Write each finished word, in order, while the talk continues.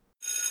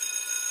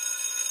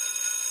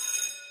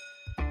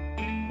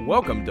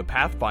Welcome to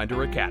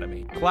Pathfinder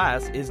Academy.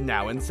 Class is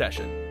now in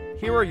session.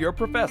 Here are your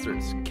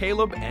professors,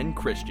 Caleb and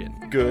Christian.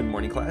 Good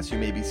morning, class. You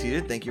may be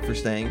seated. Thank you for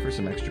staying for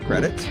some extra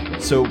credits.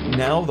 So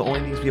now the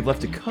only things we have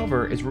left to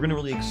cover is we're going to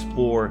really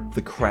explore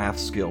the craft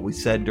skill. We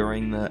said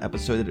during the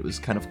episode that it was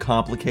kind of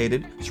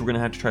complicated, so we're going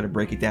to have to try to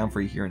break it down for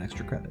you here in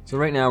extra credits. So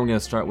right now we're going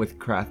to start with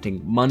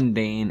crafting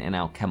mundane and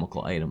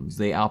alchemical items.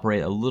 They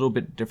operate a little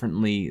bit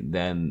differently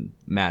than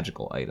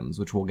magical items,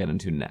 which we'll get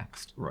into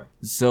next. Right.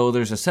 So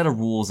there's a set of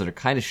rules that are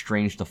kind of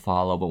strange to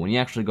follow, but when you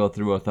actually go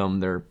through with them,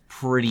 they're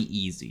pretty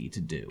easy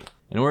to do.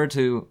 In order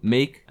to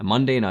make a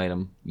mundane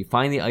item, you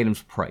find the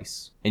item's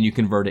price and you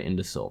convert it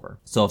into silver.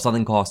 So if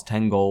something costs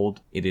 10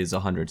 gold, it is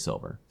 100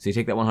 silver. So you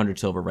take that 100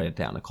 silver, write it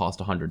down. It costs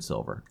 100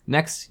 silver.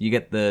 Next, you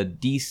get the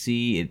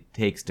DC it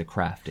takes to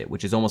craft it,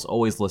 which is almost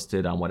always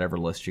listed on whatever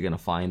list you're going to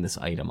find this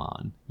item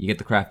on. You get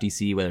the craft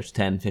DC, whether it's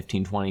 10,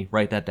 15, 20,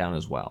 write that down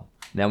as well.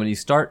 Now, when you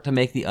start to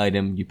make the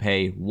item, you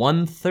pay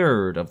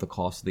 1/3 of the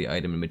cost of the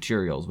item in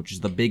materials, which is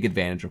the big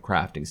advantage of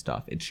crafting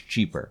stuff. It's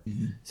cheaper.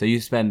 So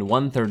you spend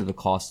 1/3 of the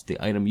cost of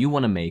the item you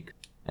want to make,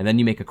 and then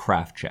you make a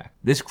craft check.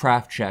 This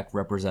craft check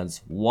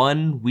represents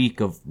 1 week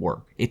of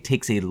work. It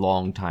takes a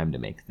long time to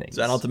make things.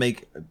 So I don't have to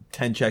make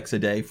 10 checks a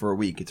day for a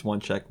week. It's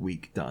 1 check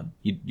week, done.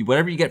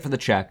 Whatever you get for the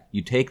check,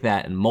 you take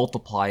that and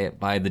multiply it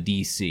by the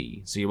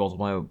DC. So you're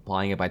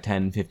multiplying it by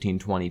 10, 15,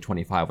 20,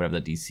 25,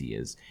 whatever the DC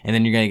is. And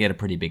then you're going to get a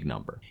pretty big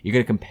number. You're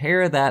going to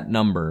compare that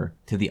number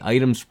to the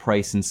item's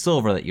price in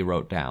silver that you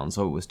wrote down.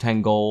 So it was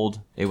 10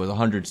 gold, it was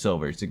 100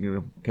 silver. So you're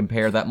going to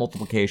compare that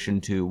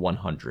multiplication to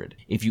 100.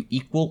 If you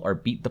equal or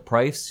beat the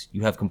price,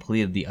 you have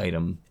completed the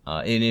item.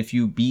 And if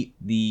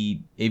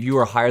you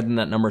are higher than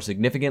that number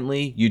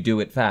significantly, you do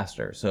it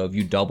faster. So if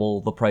you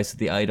double the price of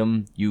the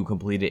item, you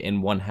complete it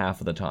in 1/2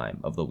 of the time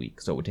of the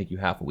week. So it would take you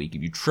half a week.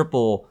 If you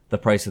triple the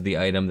price of the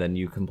item, then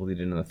you complete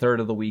it in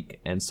 1/3 of the week,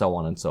 and so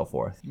on and so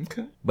forth.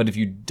 Okay. But if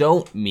you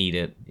don't meet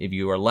it, if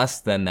you are less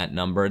than that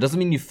number, it doesn't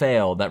mean you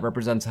failed. That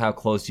represents how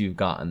close you've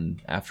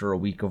gotten after a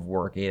week of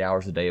work, 8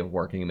 hours a day of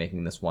working and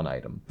making this one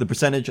item. The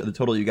percentage of the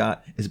total you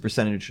got is the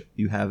percentage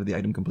you have of the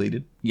item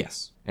completed?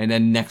 Yes. And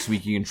then next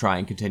week you can try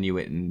and continue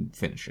it and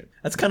finish it.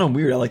 That's kind of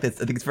weird. I like that.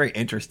 I think it's very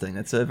interesting.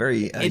 That's a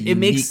very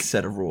unique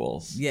set of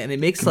rules. Yeah, and it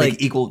makes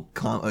equal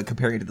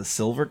comparing it to the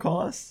silver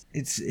cost.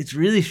 It's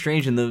really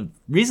strange, and the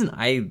reason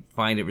I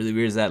find it really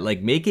weird is that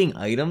making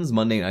items,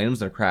 mundane items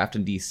that are crafted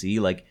in DC,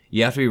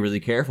 you have to be really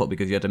careful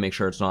because you have to make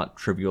sure it's not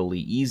trivially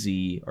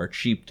easy or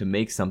cheap to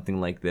make something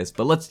like this.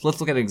 But let's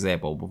look at an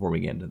example before we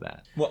get into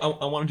that. Well,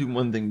 I want to do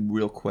one thing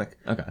real quick.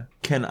 Okay.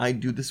 Can I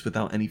do this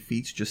without any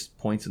feats, just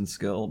points and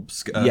skill?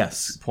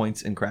 Yes.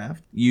 Points and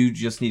craft? You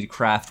just need to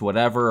craft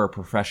whatever or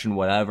profession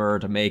whatever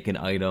to make an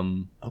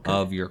item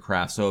of your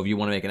craft. So if you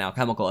want to make an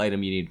alchemical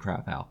item, you need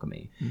craft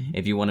alchemy. Mm-hmm.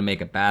 If you want to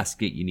make a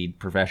basket, you need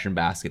profession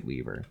basket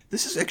weaver.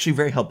 This is actually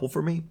very helpful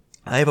for me.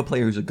 I have a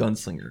player who's a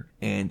gunslinger,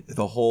 and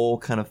the whole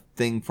kind of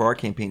thing for our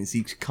campaign is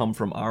he's come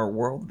from our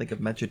world. I think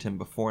I've mentioned him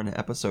before in an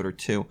episode or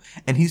two,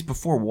 and he's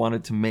before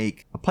wanted to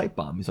make a pipe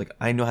bomb. He's like,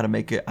 I know how to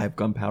make it. I have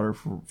gunpowder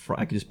for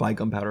I can just buy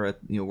gunpowder at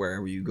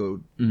wherever you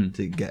go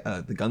to get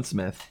the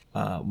gunsmith.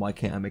 Why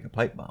can't I make a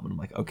pipe bomb? And I'm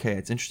like, okay,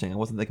 it's interesting. I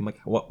wasn't thinking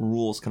what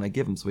rules can I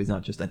give him so he's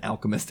not just an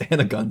alchemist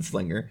and a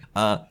gunslinger.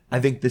 I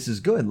think this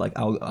is good.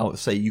 I'll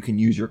say you can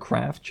use your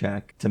craft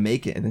check to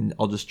make it, and then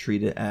I'll just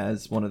treat it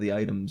as one of the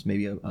items,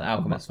 maybe an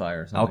alchemist fire.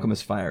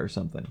 Alchemist fire or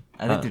something.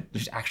 I think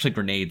there's actually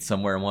grenades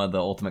somewhere in one of the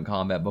Ultimate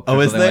Combat books. Oh,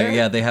 is there?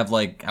 Yeah, they have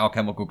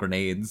alchemical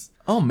grenades.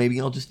 Oh,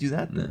 maybe I'll just do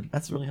that then.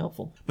 That's really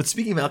helpful. But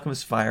speaking of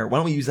alchemist fire, why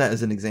don't we use that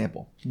as an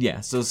example? Yeah,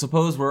 so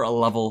suppose we're a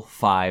level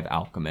 5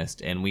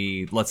 alchemist, and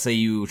let's say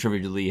you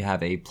trivially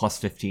have a plus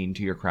 15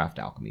 to your craft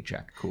alchemy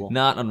check. Cool.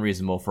 Not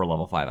unreasonable for a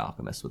level 5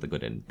 alchemist with a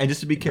good And just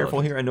to be careful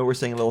here, I know we're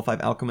saying level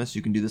 5 alchemist,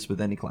 you can do this with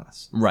any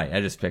class. Right,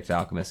 I just picked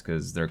alchemist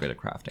because they're good at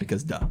crafting.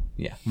 Because duh.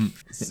 Yeah.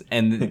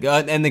 and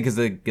then because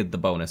they get the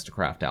bonus to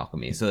craft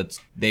alchemy, so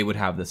they would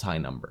have this high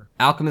number.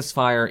 Alchemist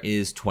fire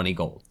is 20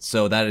 gold,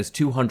 so that is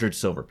 200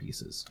 silver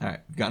pieces. All right,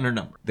 gotten our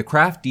number. The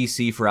craft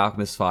DC for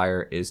alchemist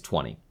fire is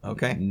 20.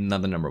 Okay.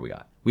 Another number we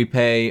got. We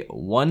pay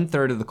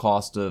 1/3 of the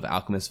cost of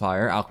alchemist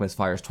fire. Alchemist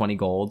fire is 20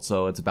 gold,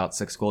 so it's about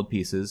 6 gold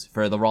pieces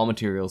for the raw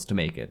materials to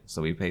make it.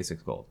 So we pay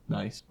 6 gold.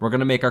 Nice. We're going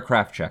to make our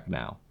craft check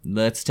now.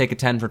 Let's take a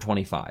 10 for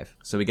 25.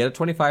 So we get a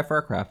 25 for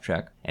our craft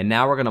check, and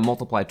now we're going to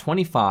multiply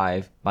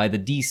 25 by the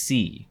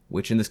DC,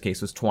 which in this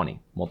case was 20.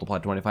 Multiply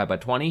 25 by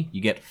 20,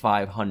 you get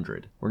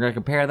 500. We're going to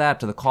compare that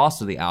to the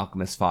cost of the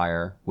alchemist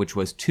fire, which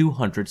was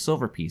 200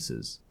 silver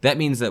pieces. That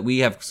means that we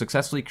have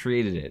successfully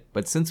created it,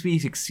 but since we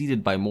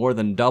succeeded by more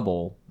than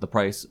double the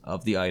price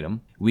of the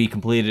item, we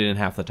completed it in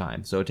half the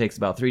time. So it takes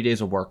about 3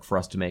 days of work for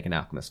us to make an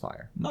Alchemist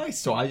Fire. Nice.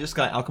 So I just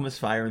got Alchemist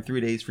Fire in 3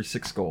 days for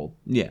 6 gold.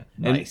 Yeah.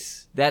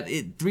 Nice.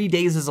 And 3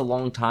 days is a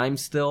long time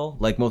still.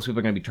 Like, most people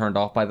are going to be turned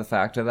off by the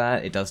fact of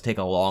that. It does take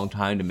a long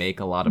time to make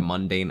a lot of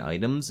mundane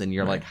items, and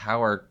you're like,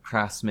 how are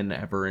craftsmen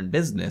ever in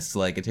business?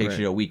 Like, it takes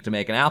you a week to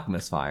make an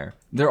Alchemist Fire.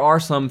 There are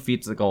some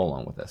feats that go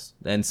along with this,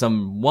 and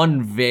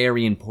one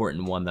very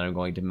important one that I'm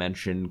going to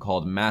mention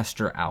called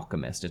Master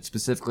Alchemist. It's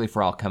specifically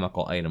for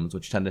alchemical items,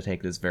 which tend to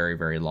take this very,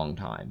 very long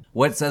time.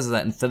 What it says is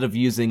that instead of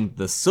using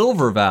the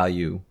silver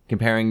value,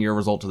 comparing your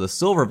result to the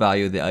silver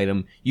value of the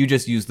item, you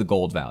just use the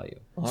gold value.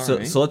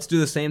 So let's do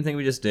the same thing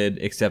we just did,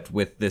 except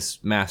with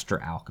this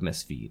Master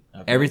Alchemist feat.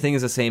 Okay. Everything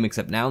is the same,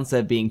 except now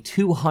instead of being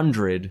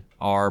 200,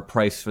 our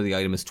price for the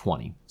item is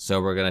 20.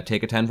 So we're going to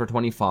take a 10 for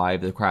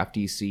 25. The craft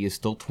DC is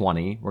still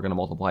 20. We're going to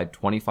multiply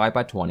 25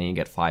 by 20 and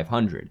get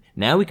 500.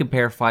 Now we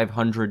compare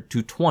 500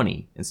 to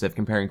 20 instead of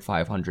comparing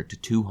 500 to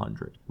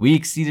 200. We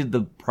exceeded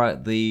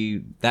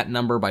that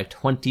number by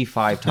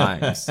 25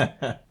 times.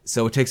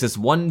 So it takes us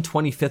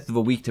 1/25 of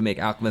a week to make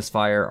Alchemist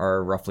Fire,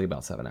 or roughly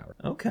about 7 hours.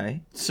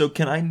 Okay. So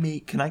can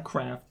I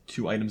craft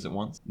 2 items at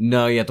once?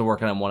 No, you have to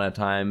work on them one at a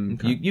time.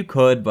 Okay. You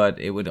could, but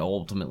it would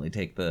ultimately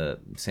take the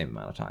same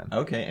amount of time.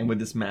 Okay, and with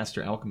this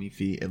Master Alchemy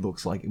feat, it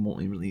looks like it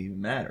won't really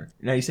even matter.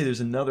 Now you say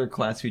there's another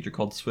class feature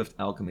called Swift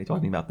Alchemy. Talk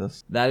to me about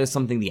this. That is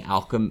something the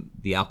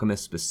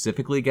alchemist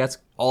specifically gets.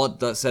 All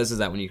it says is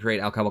that when you create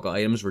alchemical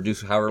items,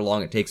 reduce however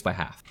long it takes by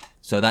half.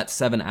 So that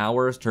 7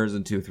 hours turns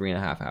into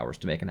 3.5 hours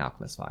to make an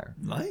Alchemist Fire.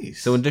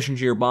 Nice. So in addition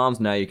to your bombs,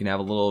 now you can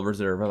have a little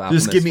reserve of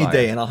Alchemist Fire. Just give me a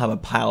day and I'll have a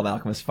pile of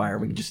Alchemist Fire.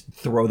 We can just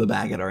throw the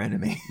bag at our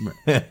enemy.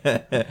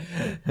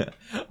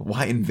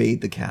 Why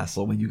invade the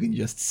castle when you can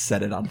just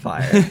set it on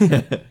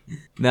fire?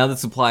 Now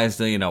this applies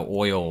to,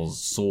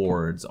 oils,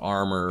 swords,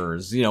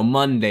 armors,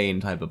 mundane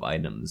type of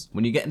items.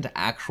 When you get into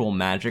actual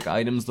magic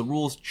items, the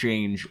rules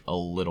change a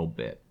little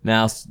bit.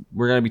 Now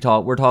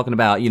we're talking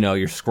about,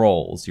 your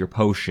scrolls, your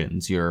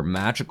potions, your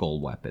magical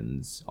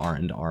weapons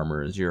and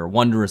armors, your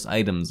wondrous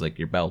items like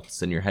your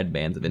belts and your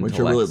headbands of intellect. Which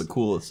are really the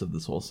coolest of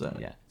this whole set.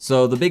 Yeah.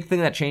 So the big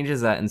thing that changes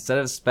is that instead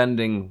of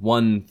spending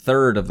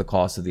 1/3 of the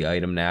cost of the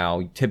item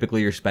now,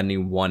 typically you're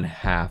spending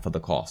 1/2 of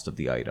the cost of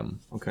the item.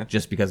 Okay.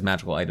 Just because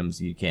magical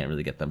items, you can't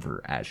really get them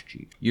for as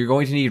cheap. You're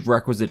going to need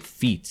requisite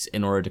feats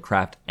in order to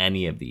craft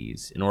any of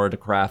these. In order to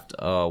craft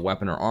a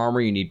weapon or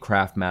armor, you need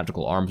craft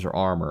magical arms or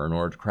armor. In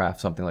order to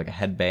craft something like a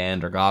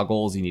headband or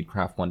goggles, you need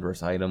craft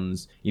wondrous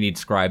items. You need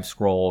scribe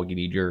scroll, you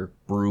need your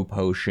brew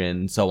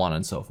potion, so on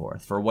and so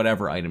forth, for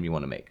whatever item you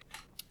want to make.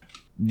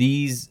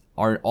 These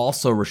are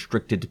also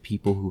restricted to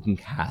people who can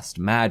cast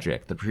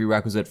magic. The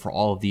prerequisite for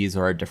all of these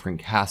are a different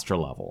caster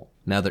level.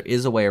 Now, there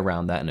is a way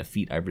around that in a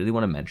feat I really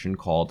want to mention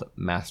called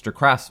Master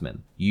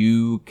Craftsman.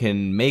 You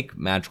can make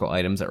magical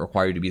items that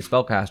require you to be a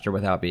spellcaster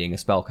without being a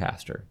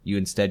spellcaster. You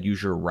instead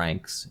use your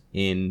ranks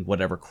in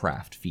whatever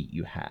craft feat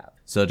you have.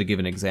 So to give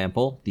an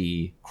example,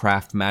 the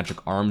craft magic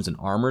arms and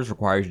armors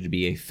requires you to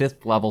be a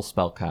 5th level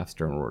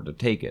spellcaster in order to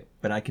take it.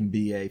 But I can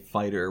be a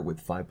fighter with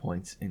 5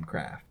 points in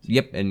craft.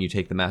 Yep, and you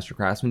take the Master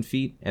Craftsman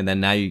feat, and then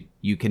now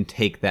you can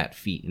take that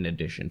feat in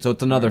addition. So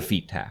it's another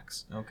feat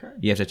tax. Okay.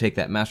 You have to take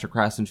that Master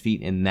Craftsman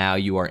feat, and now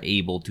you are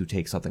able to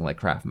take something like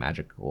craft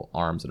magical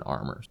arms and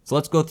armors. So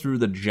let's go through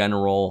the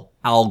general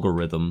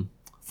algorithm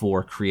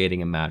for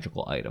creating a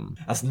magical item.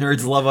 Us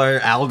nerds love our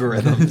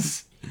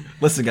algorithms.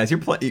 Listen, guys,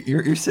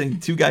 you're sitting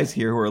 2 guys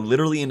here who are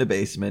literally in the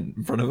basement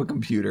in front of a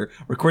computer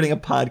recording a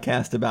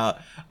podcast about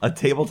a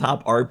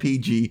tabletop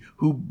RPG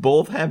who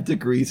both have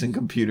degrees in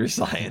computer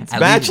science,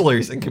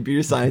 bachelors in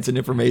computer science and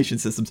information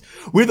systems,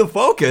 with a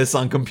focus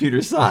on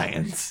computer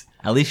science.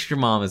 At least your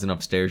mom isn't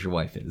upstairs, your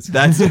wife is.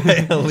 That's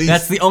at least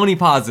that's the only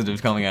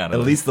positive coming out of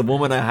it. At least the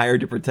woman I hired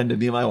to pretend to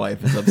be my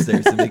wife is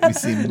upstairs to make me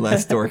seem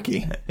less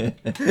dorky.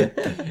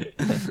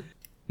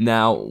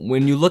 Now,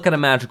 when you look at a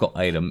magical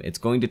item, it's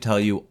going to tell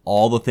you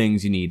all the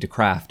things you need to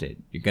craft it.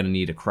 You're going to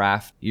need you're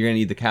going to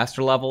need the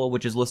caster level,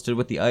 which is listed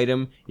with the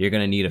item. You're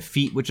going to need a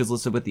feat, which is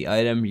listed with the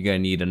item. You're going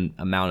to need an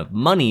amount of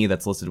money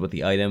that's listed with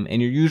the item.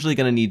 And you're usually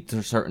going to need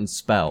certain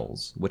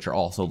spells, which are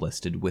also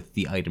listed with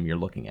the item you're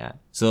looking at.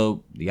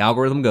 So the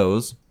algorithm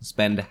goes,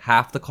 spend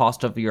half the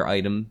cost of your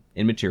item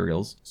in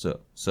materials.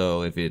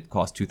 So if it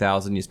costs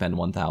 2,000, you spend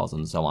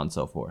 1,000, so on and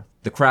so forth.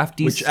 The craft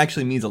which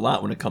actually means a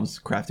lot when it comes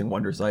to crafting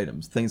wondrous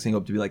items. Things can go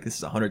up to be like, this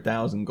is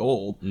 100,000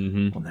 gold.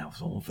 Mm-hmm. Well, now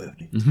it's only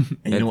 50.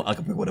 And you know what? I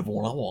can pick whatever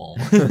one I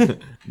want.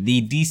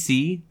 The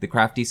DC, the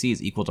craft DC,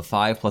 is equal to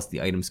 5 plus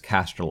the item's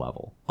caster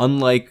level.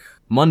 Unlike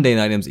mundane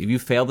items, if you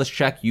fail this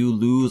check, you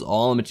lose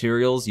all the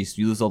materials, you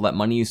lose all that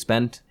money you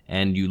spent,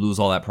 and you lose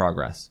all that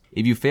progress.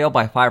 If you fail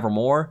by 5 or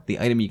more, the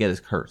item you get is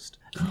cursed.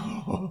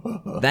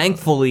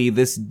 Thankfully,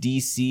 this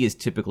DC is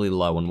typically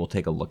low, and we'll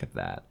take a look at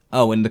that.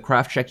 Oh, and the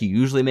craft check you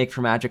usually make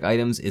for magic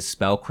items is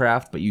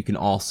spellcraft, but you can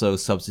also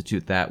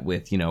substitute that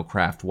with,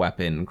 craft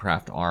weapon,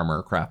 craft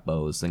armor, craft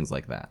bows, things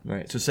like that.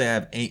 Right. So say I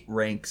have 8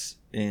 ranks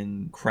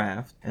in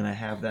craft, and I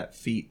have that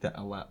feat that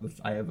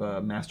I have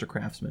a master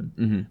craftsman.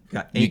 Mm-hmm.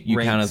 Got 8 You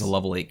ranks. count as a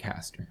level 8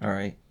 caster. All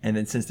right. And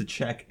then since the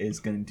check is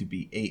going to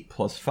be 8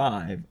 plus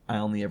 5, I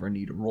only ever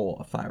need to roll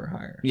a 5 or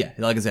higher. Yeah,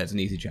 like I said, it's an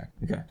easy check.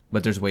 Okay.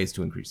 But there's ways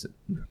to increase it.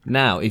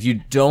 Now, if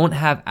you don't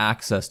have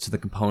access to the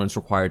components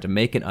required to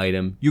make an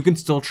item, you can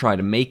still try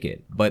to make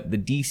it, but the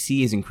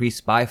DC is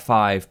increased by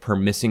 5 per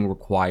missing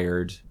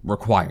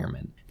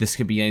requirement. This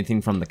could be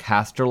anything from the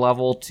caster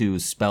level to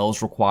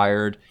spells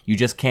required. You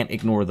just can't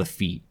ignore the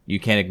feat. You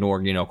can't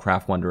ignore,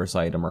 craft wondrous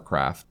item or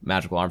craft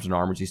magical arms and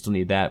armors. You still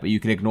need that, but you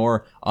can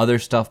ignore other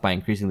stuff by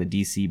increasing the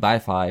DC by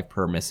 5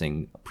 per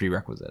missing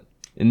prerequisite.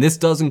 And this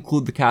does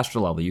include the caster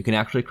level. You can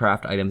actually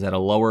craft items at a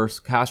lower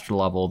caster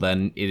level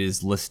than it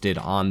is listed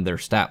on their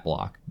stat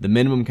block. The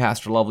minimum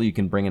caster level you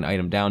can bring an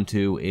item down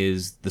to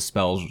is the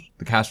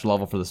caster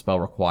level for the spell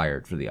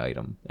required for the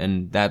item.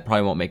 And that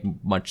probably won't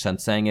make much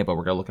sense saying it, but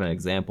we're going to look at an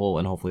example,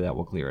 and hopefully that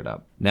will clear it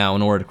up. Now,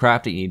 in order to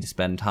craft it, you need to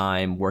spend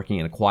time working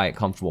in a quiet,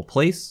 comfortable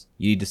place.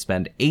 You need to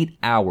spend 8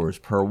 hours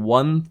per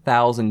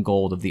 1,000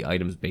 gold of the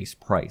item's base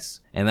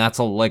price. And that's,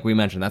 like we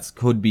mentioned, that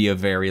could be a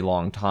very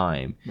long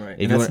time. Right.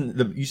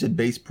 And you said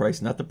base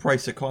price, not the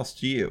price it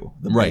costs you.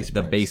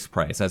 The base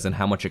price, as in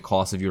how much it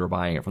costs if you were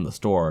buying it from the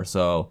store.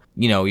 So,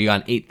 you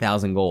got an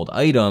 8,000 gold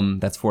item,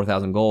 that's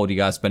 4,000 gold. You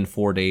got to spend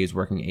 4 days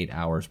working 8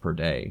 hours per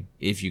day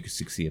if you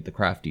succeed at the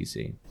craft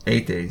DC.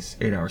 8 days,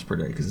 8 hours per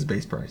day, because it's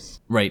base price.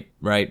 Right.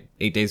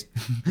 8 days.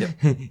 Yep.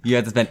 You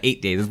have to spend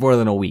 8 days. It's more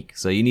than a week.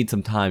 So you need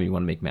some time. You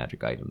want to make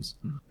magic items.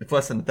 If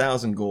less than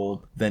 1,000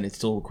 gold, then it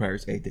still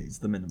requires 8 days,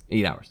 the minimum.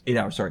 8 hours. 8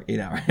 hours, sorry, 8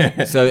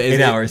 hours. So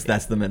 8 hours,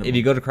 that's the minimum. If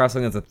you go to craft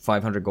something that's at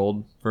 500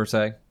 gold, per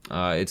se,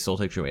 it still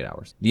takes you 8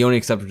 hours. The only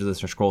exception to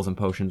this are scrolls and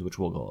potions, which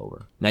we'll go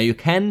over. Now, you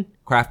can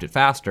craft it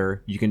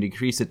faster. You can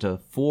decrease it to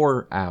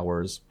 4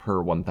 hours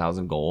per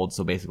 1,000 gold,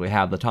 so basically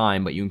half the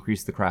time, but you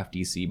increase the craft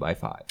DC by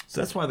 5.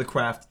 So that's why the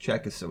craft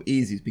check is so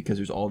easy, is because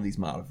there's all these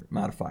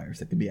modifiers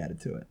that can be added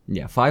to it.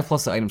 Yeah, 5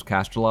 plus the item's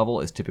caster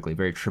level is typically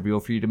very trivial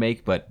for you to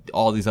make, but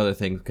all these other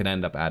things can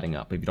end up adding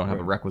up if you don't have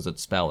a requisite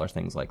spell or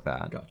things like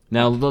that. Gotcha.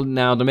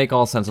 Now, to make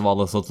all sense of all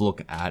this, let's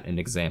look at an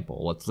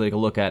example. Let's take a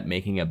look at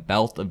making a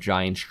belt of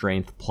giant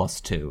strength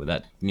 +2.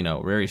 That,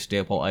 very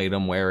staple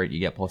item, wear it, you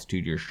get +2 to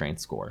your strength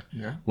score.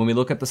 Yeah. When we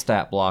look at the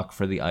stat block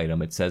for the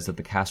item, it says that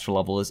the caster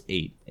level is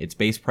 8. Its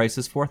base price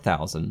is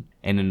 4,000,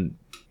 and in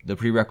the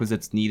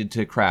prerequisites needed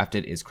to craft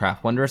it is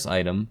craft wondrous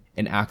item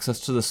and access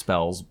to the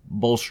spell's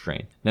bull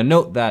strength. Now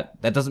note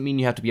that doesn't mean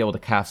you have to be able to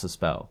cast a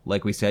spell.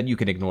 Like we said, you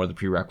can ignore the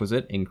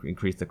prerequisite and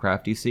increase the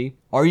craft DC,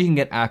 or you can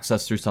get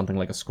access through something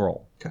like a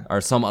scroll, or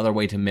some other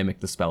way to mimic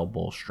the spell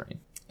bull strength.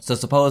 So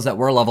suppose that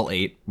we're level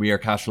 8, we are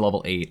caster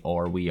level 8,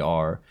 or we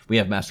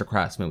have master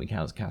craftsman, we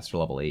count as caster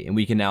level 8, and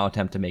we can now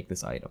attempt to make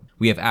this item.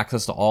 We have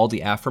access to all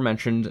the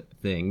aforementioned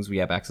things. We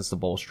have access to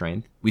bull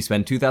strength. We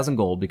spend 2,000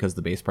 gold because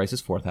the base price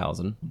is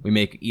 4,000. We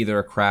make either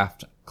a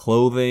craft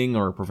clothing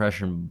or a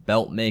profession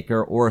belt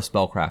maker or a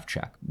spellcraft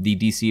check. The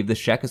DC of this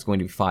check is going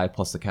to be 5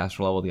 plus the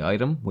caster level of the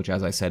item, which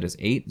as I said is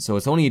 8, so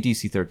it's only a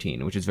DC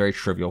 13, which is very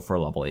trivial for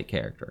a level 8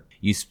 character.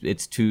 It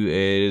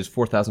is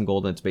 4,000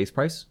 gold in its base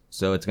price,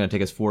 so it's going to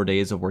take us 4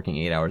 days of working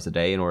 8 hours a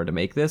day in order to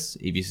make this.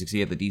 If you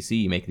succeed at the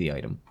DC, you make the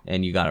item,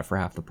 and you got it for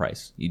half the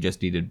price. You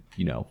just needed,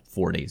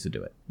 4 days to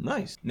do it.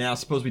 Nice. Now,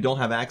 suppose we don't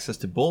have access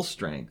to bull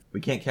strength.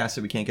 We can't cast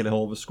it, we can't get a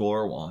hold of a scroll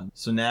or a wand.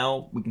 So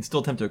now we can still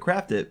attempt to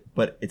craft it,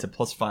 but it's a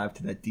 +5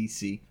 to that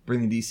DC,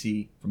 bring the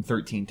DC from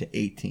 13 to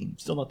 18.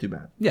 Still not too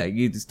bad. Yeah,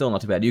 it's still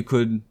not too bad. You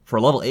could, for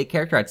a level 8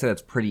 character, I'd say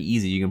that's pretty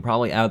easy. You can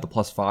probably add the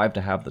 +5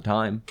 to have the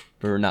time,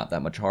 for not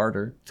that much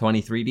harder.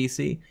 23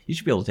 DC, you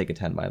should be able to take a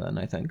 10 by then,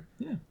 I think.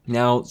 Yeah.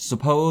 Now,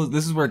 suppose,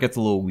 this is where it gets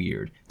a little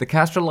weird. The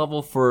caster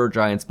level for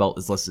Giant's Belt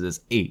is listed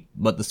as 8,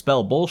 but the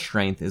spell Bull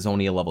Strength is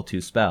only a level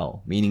 2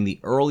 spell, meaning the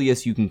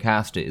earliest you can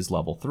cast it is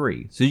level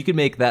 3. So you can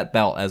make that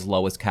belt as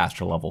low as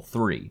caster level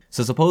 3.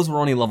 So suppose we're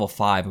only level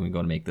 5 and we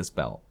go to make this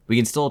belt. We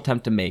can still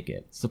attempt to make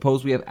it.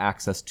 Suppose we have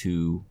access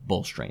to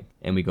Bull Strength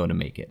and we go to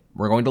make it.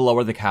 We're going to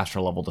lower the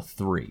caster level to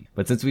 3.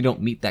 But since we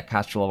don't meet that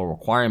caster level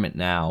requirement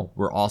now,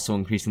 we're also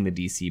increasing the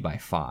DC by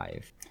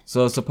 5.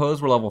 So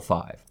suppose we're level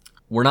 5.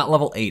 We're not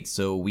level 8,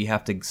 so we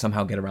have to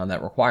somehow get around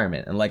that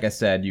requirement. And like I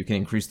said, you can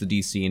increase the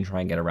DC and try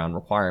and get around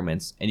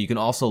requirements, and you can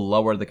also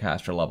lower the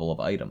caster level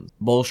of items.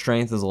 Bull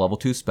Strength is a level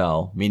 2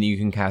 spell, meaning you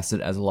can cast it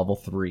as a level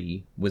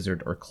 3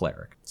 wizard or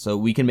cleric. So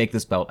we can make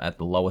this belt at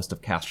the lowest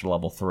of caster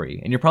level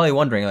 3. And you're probably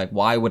wondering,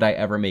 why would I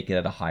ever make it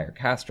at a higher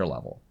caster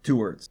level? 2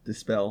 words: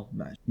 dispel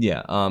magic.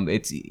 Yeah,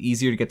 it's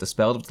easier to get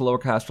dispelled at the lower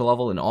caster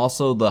level, and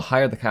also the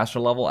higher the caster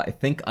level, I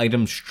think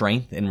item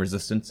strength and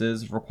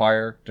resistances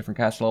require different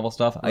caster level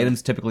stuff.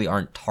 Items typically aren't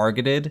aren't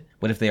targeted,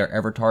 but if they are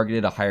ever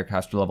targeted, a higher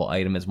caster level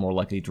item is more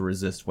likely to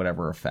resist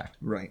whatever effect.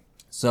 Right.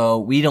 So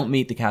we don't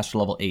meet the caster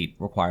level 8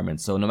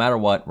 requirements. So no matter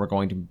what, we're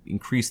going to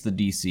increase the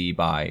DC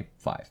by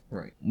 5.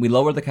 Right. We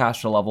lower the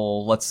caster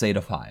level, let's say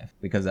to 5,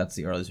 because that's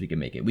the earliest we can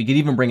make it. We could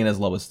even bring it as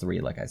low as 3,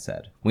 like I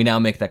said. We now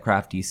make that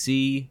craft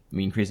DC.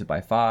 We increase it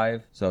by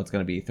 5. So it's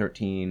going to be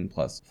 13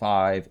 plus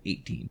 5,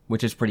 18,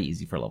 which is pretty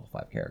easy for a level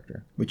 5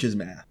 character. Which is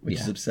math, which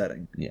is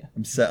upsetting. Yeah.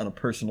 I'm set on a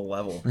personal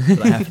level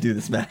that I have to do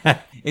this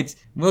math. It's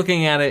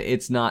looking at it,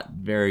 it's not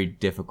very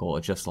difficult.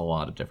 It's just a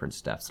lot of different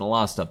steps and a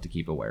lot of stuff to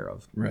keep aware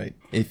of. Right.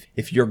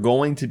 If you're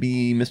going to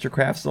be Mr.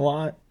 Crafts a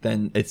lot,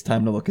 then it's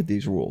time to look at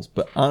these rules.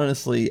 But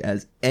honestly,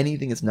 as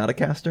anything that's not a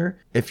caster,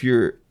 if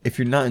you're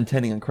not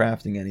intending on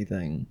crafting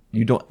anything,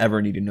 you don't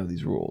ever need to know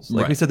these rules.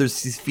 Like we said,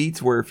 there's these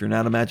feats where if you're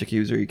not a magic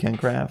user, you can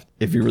craft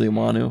if you really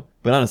want to.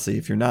 But honestly,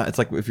 if you're not, it's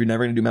like if you're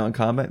never going to do mountain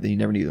combat, then you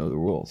never need to know the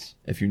rules.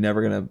 If you're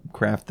never going to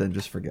craft, then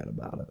just forget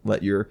about it.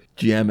 Let your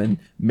GM and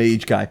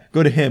mage guy,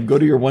 go to him, go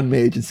to your one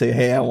mage and say,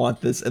 hey, I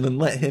want this. And then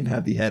let him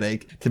have the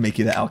headache to make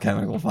you the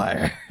alchemical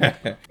fire.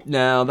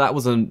 Now, that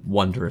was a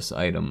wondrous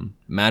item.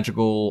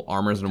 Magical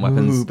armors and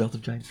weapons. Ooh, Belt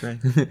of Giant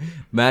Strength.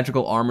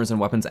 Magical armors and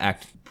weapons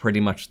act pretty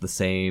much the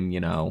same,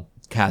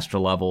 caster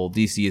level.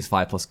 DC is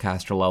 5 plus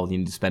caster level. You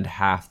need to spend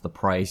half the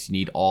price. You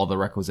need all the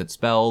requisite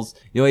spells.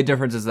 The only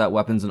difference is that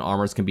weapons and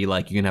armors can be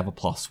like, you can have a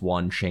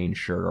 +1 chain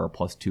shirt or a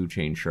 +2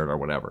 chain shirt or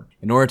whatever.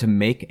 In order to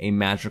make a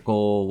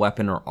magical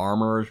weapon or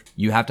armor,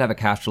 you have to have a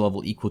caster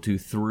level equal to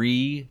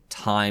 3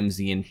 times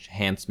the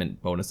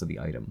enhancement bonus of the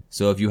item.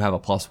 So if you have a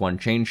 +1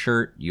 chain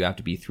shirt, you have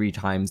to be 3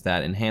 times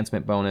that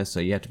enhancement bonus. So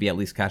you have to be at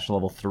least caster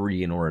level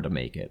 3 in order to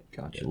make it.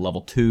 Gotcha.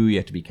 Level 2, you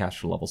have to be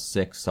caster level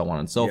 6, so on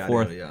and so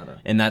forth. Yada,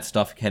 yada. And that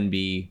stuff can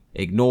be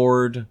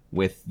ignored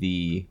with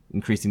the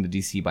increasing the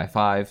DC by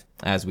 5,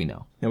 as we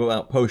know. Now, what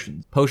about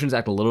potions? Potions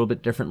act a little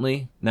bit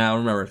differently. Now,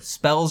 remember,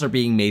 spells are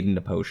being made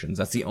into potions.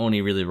 That's the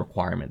only really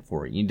requirement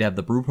for it. You need to have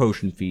the brew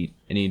potion feat,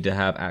 and you need to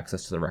have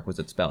access to the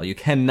requisite spell. You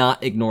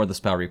cannot ignore the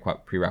spell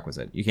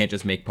prerequisite. You can't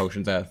just make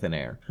potions out of thin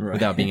air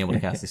without being able to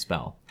cast a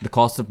spell. The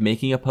cost of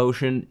making a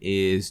potion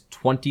is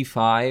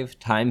 25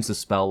 times the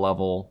spell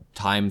level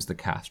times the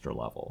caster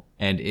level.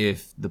 And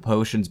if the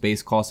potion's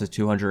base cost is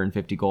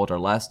 250 gold or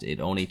less,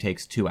 it only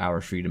takes 2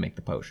 hours for you to make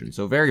the potion.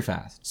 So very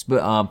fast.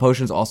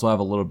 Potions also have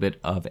a little bit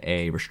of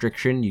a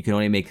restriction. You can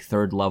only make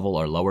 3rd level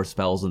or lower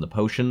spells in the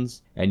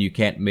potions, and you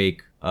can't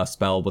make a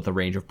spell with a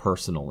range of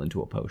personal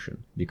into a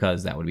potion,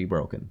 because that would be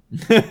broken.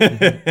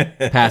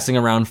 Passing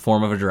around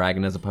Form of a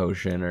Dragon as a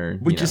potion, or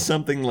which is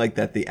something like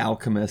that the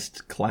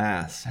alchemist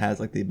class has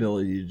like the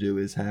ability to do,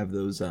 is have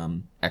those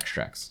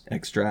extracts,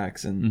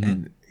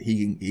 and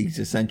he's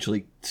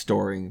essentially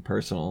storing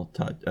personal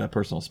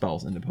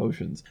spells into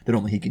potions that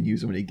only he can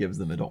use when he gives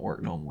them. It don't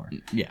work no more.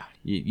 Yeah,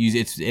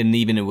 and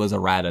even it was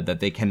errata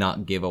that they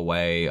cannot give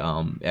away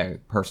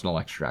personal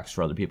extracts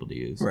for other people to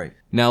use. Right.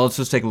 Now let's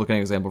just take a look at an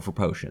example for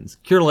potions.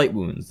 Cure Light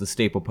Wounds, the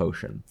staple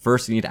potion.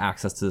 First, you need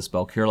access to the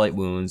spell Cure Light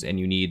Wounds, and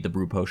you need the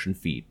brew potion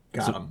feat.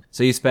 Got him.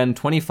 So you spend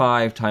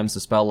 25 times the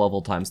spell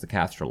level times the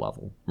caster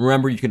level.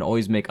 Remember, you can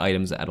always make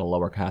items at a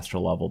lower caster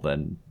level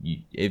than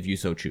if you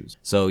so choose.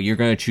 So you're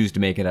going to choose to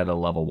make it at a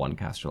level 1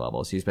 caster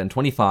level. So you spend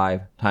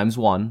 25 times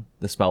 1,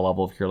 the spell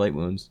level of Cure Light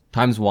Wounds,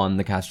 times 1,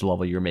 the caster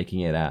level you're making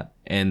it at,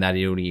 and that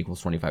only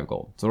equals 25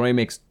 gold. So it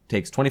only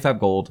takes 25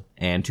 gold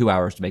and 2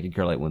 hours to make a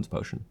Cure Light Wounds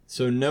potion.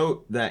 So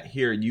note that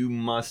here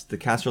the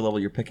caster level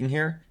you're picking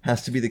here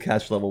has to be the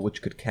caster level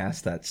which could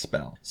cast that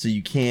spell. So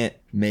you can't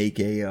make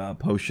a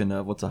potion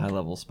of, what's a high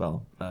level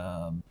spell?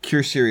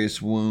 Cure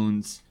Serious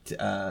Wounds.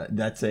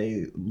 That's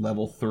a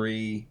level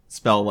 3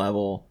 spell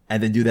level,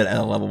 and then do that at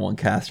a level 1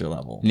 caster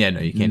level. Yeah, no,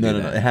 you can't do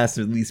that. No, it has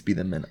to at least be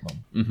the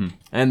minimum. Mm-hmm.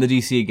 And the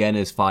DC again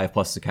is 5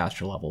 plus the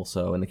caster level.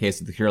 So in the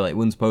case of the Cure Light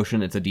Wounds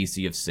potion, it's a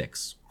DC of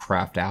 6.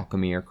 Craft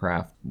alchemy or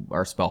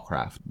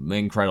spellcraft.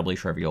 Incredibly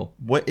trivial.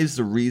 What is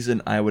the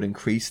reason I would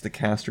increase the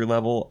caster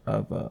level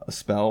of a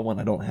spell when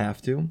I don't have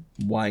to?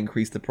 Why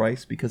increase the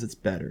price? Because it's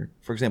better.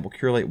 For example,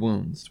 Cure Light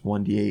Wounds,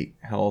 1d8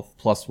 health.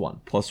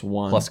 +1.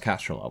 +1. Plus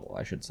caster level,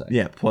 I should say.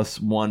 Yeah,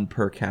 +1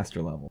 per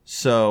caster level.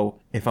 So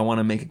if I want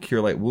to make a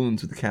Cure Light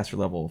Wounds with a caster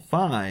level of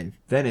 5,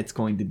 then it's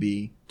going to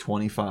be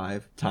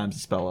 25 times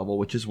the spell level,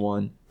 which is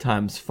 1,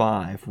 times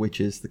 5, which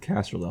is the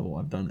caster level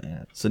I've done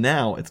add. So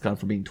now it's gone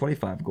from being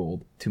 25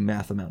 gold to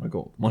math amount of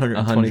gold.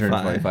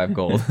 125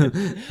 gold.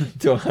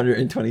 to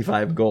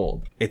 125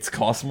 gold. It's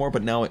cost more,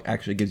 but now it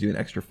actually gives you an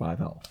extra 5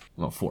 health.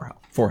 Well, 4 health.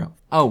 4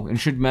 health. Oh, and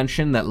should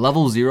mention that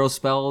level 0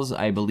 spells,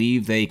 I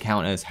believe they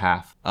count as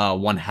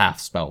 1/2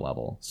 spell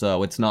level.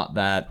 So it's not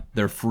that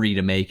they're free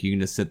to make. You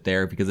can just sit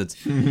there because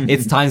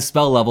it's times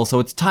spell level, so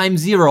it's times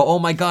 0. Oh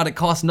my god, it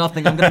costs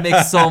nothing. I'm gonna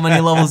make so many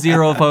level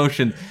 0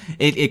 potions.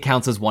 It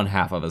counts as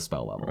 1/2 of a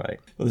spell level. Right.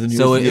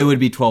 So it would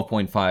be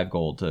 12.5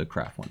 gold to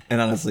craft one.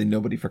 And honestly,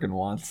 nobody freaking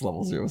wants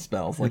level 0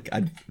 spells. Like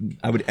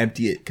I would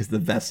empty it because the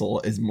vessel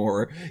is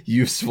more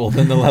useful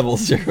than the level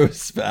 0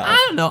 spell. I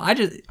don't know.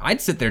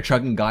 I'd sit there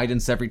chugging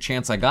guidance every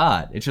chance I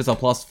got. It's just a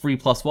free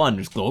 +1.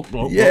 Just go.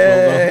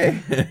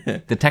 Yay!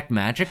 Detect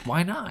magic?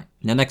 Why not?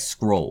 Now next,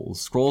 scrolls.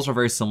 Scrolls are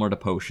very similar to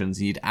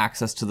potions. You need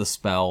access to the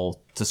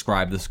spell to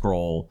scribe the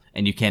scroll,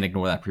 and you can't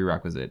ignore that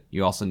prerequisite.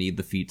 You also need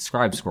the feat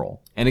scribe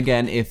scroll. And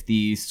again, if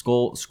the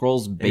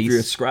scroll's base... If you're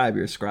a scribe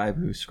who's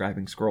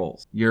scribing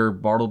scrolls. Your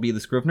bard will be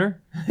the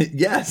scrivener?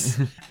 Yes.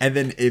 And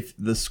then if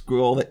the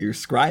scroll that you're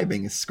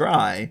scribing is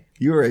scry,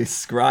 you're a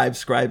scribe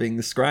scribing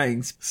the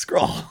scrying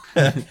scroll.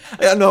 I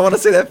don't know, I want to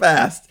say that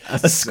fast.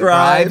 A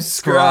scribe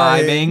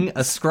scribing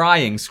a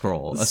scrying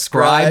scroll. A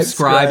scribe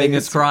scribing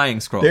a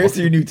scrying scroll. There's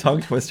your new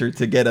tongue twister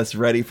to get us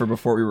ready for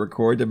before we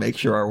record to make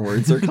sure our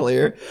words are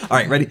clear. All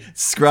right, ready?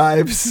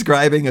 Scribe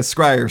scribing a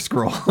scryer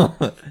scroll.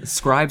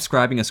 Scribe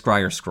scribing a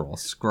scryer scroll.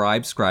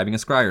 Scribe scribing a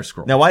scryer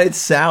scroll. Now, why did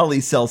Sally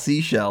sell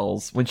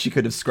seashells when she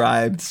could have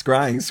scribed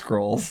scrying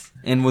scrolls?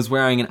 And was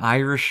wearing an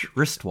Irish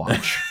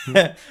wristwatch.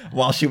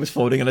 While she was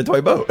floating on a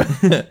toy boat.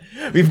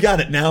 We've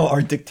got it now.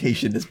 Our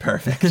dictation is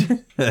perfect.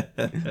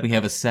 We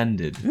have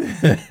ascended.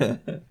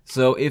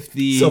 So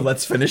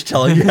let's finish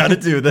telling you how to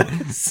do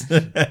this.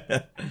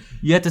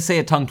 You have to say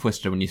a tongue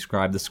twister when you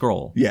scribe the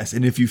scroll. Yes,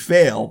 and if you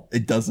fail,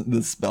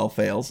 the spell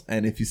fails,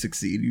 and if you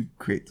succeed, you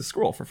create the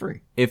scroll for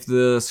free. If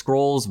the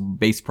scroll's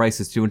base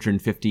price is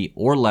 250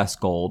 or less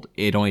gold,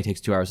 it only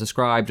takes 2 hours to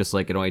scribe, just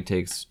like it only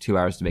takes 2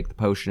 hours to make the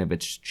potion if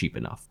it's cheap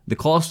enough. The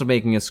cost of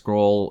making a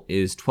scroll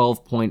is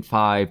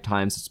 12.5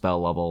 times the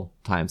spell level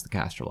times the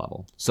caster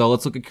level. So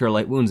let's look at Cure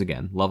Light Wounds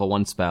again. Level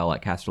 1 spell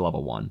at caster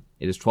level 1.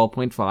 It is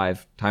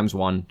 12.5 times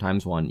 1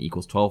 times 1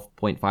 equals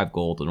 12.5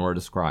 gold in order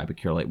to scribe a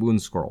Cure Light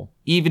Wounds scroll.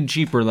 Even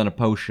cheaper than a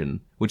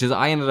potion, which is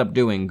I ended up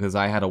doing because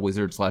I had a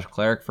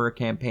wizard/cleric for a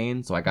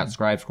campaign, so I got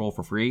scribe scroll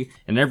for free.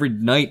 And every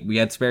night we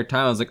had spare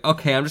time, I was like,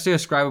 okay, I'm just going to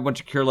scribe a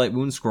bunch of Cure Light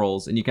Wounds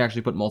scrolls, and you can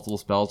actually put multiple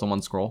spells on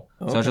one scroll.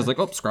 Okay. So I was just like,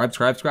 oh, scribe.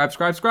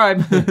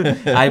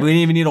 I didn't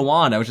even need a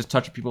wand. I was just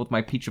touching people with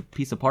my piece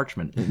of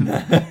parchment.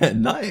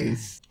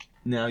 Nice.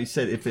 Now, you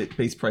said if it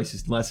base price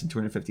is less than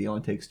 250, it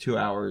only takes 2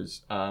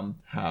 hours.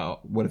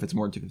 What if it's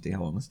more than 250?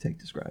 How long does it take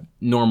to scribe?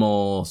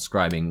 Normal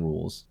scribing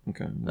rules.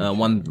 Okay.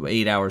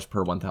 8 hours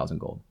per 1,000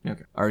 gold.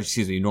 Okay. Or,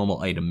 excuse me,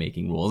 normal item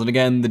making rules. And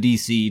again, the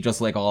DC,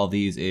 just like all of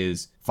these,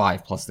 is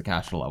 5 plus the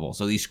caster level.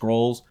 So these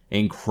scrolls,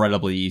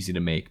 incredibly easy to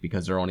make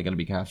because they're only going to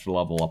be caster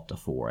level up to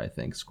 4, I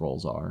think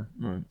scrolls are.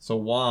 Right. So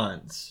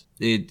wands.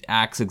 It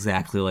acts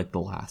exactly like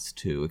the last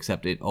two,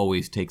 except it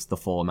always takes the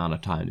full amount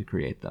of time to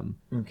create them.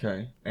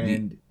 Okay.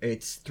 And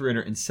it's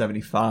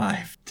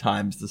 375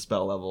 times the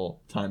spell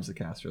level times the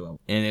caster level.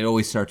 And it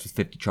always starts with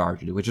 50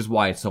 charge, which is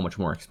why it's so much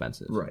more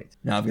expensive. Right.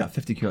 Now I've got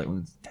 50 Cure Light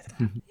Wounds.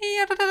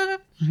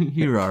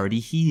 You're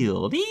already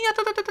healed.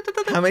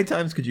 How many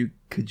times could you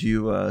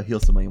heal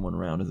somebody in one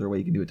round? Is there a way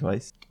you can do it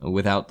twice?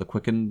 Without the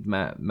quickened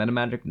meta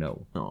magic?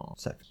 No. Oh,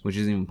 second. Which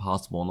isn't even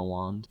possible on the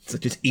wand. So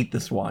just eat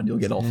this wand, you'll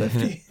get all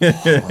 50.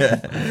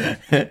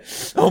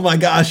 Oh my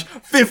gosh,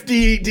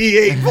 50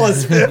 D8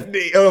 plus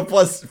 50,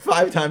 plus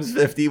 5 times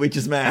 50, which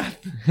is math.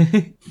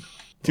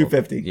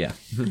 250. Yeah.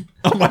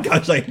 Oh my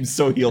gosh, I am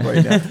so healed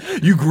right now.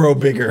 You grow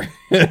bigger.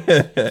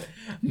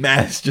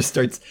 Mass just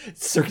starts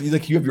circling,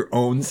 like you have your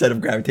own set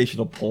of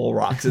gravitational pull.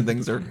 Rocks and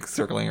things are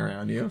circling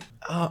around you.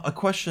 A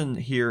question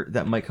here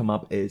that might come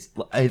up is,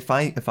 if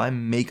I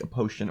make a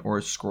potion or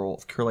a scroll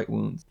of Cure Light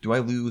Wounds, do I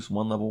lose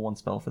 1 level 1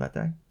 spell for that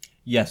day?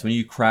 Yes, when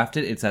you craft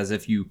it, it's as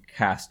if you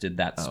casted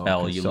that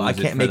spell. Okay. You so lose I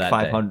it can't for make that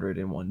 500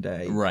 day. in one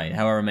day. Right,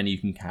 however many you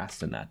can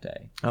cast in that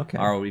day. Okay.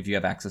 Or if you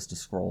have access to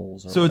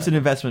scrolls. Or so it's an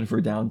investment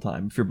for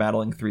downtime. If you're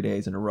battling 3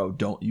 days in a row,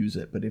 don't use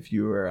it. But if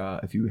you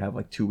have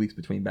like 2 weeks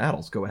between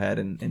battles, go ahead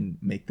and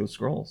make those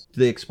scrolls.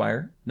 Do they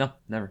expire? No,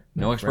 never.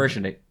 No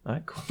expiration date. All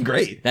right, cool.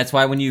 Great. That's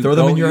why when you Throw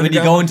them in your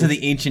go into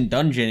the ancient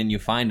dungeon and you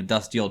find a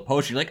dusty old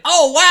potion, you're like,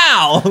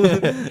 oh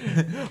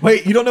wow!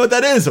 Wait, you don't know what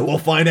that is? We'll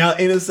find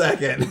out in a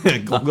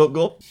second.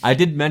 Go. I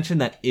did mention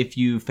that if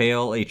you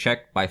fail a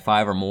check by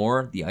 5 or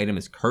more, the item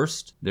is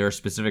cursed. There are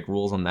specific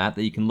rules on that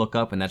you can look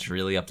up, and that's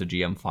really up to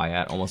GM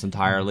Fiat almost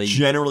entirely.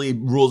 Generally,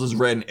 rules is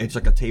written. It's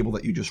like a table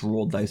that you just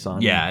roll dice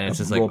on. Yeah, and it's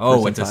just like,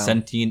 oh, it's a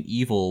sentient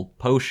evil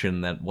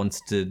potion that wants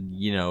to,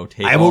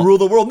 take. I will rule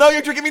the world. No,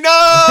 you're tricking me.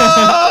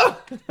 No.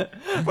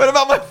 What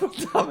about my full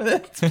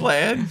dominance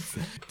plan?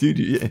 Dude,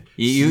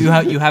 you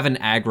have an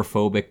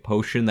agoraphobic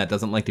potion that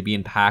doesn't like to be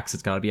in packs.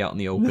 It's got to be out in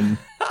the open.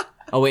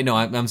 Oh wait, no,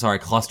 I'm sorry,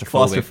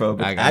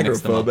 claustrophobic.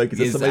 Agoraphobic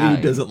is somebody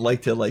who doesn't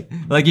like to like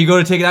you go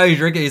to take it out, you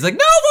drink it. He's like,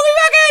 no, put me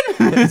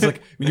back in. It's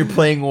like when you're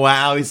playing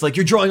WoW. He's like,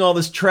 you're drawing all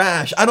this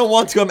trash. I don't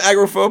want to. I'm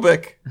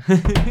agoraphobic.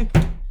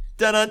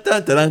 Dun dun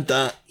dun dun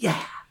dun.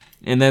 Yeah.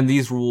 And then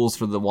these rules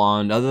for the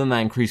wand, other than that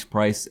increased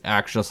price,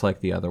 act just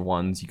like the other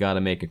ones. You got to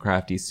make a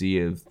craft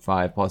DC of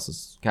 5 plus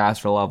a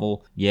caster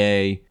level.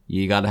 Yay.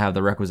 You got to have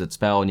the requisite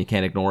spell, and you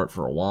can't ignore it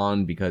for a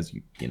wand because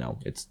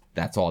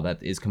that's all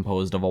that is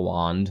composed of a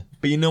wand.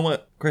 But you know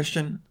what,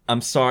 Christian?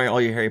 I'm sorry, all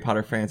you Harry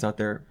Potter fans out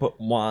there,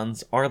 but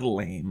wands are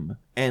lame,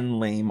 and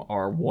lame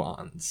are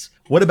wands.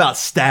 What about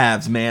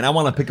staves, man? I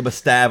want to pick up a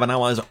staff, and I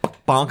want to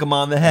bonk him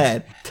on the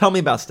head. Tell me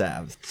about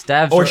staves.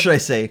 Staves Or are- should I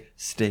say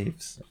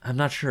staves? I'm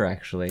not sure,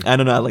 actually. I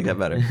don't know. I like that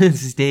better.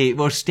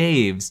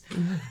 Staves.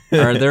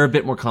 They're a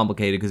bit more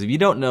complicated because if you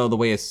don't know, the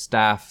way a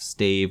staff,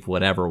 stave,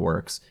 whatever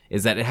works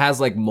is that it has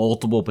like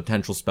multiple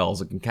potential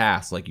spells it can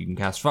cast. Like you can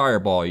cast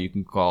Fireball, you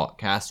can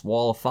cast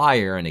Wall of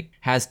Fire, and it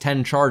has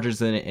 10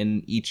 charges in it,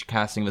 and each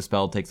casting of a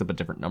spell takes up a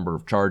different number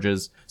of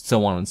charges,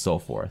 so on and so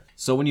forth.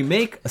 So when you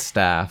make a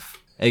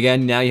staff,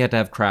 again, now you have to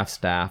have craft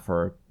staff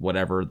or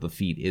whatever the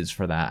feat is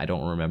for that. I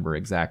don't remember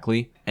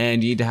exactly.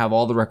 And you need to have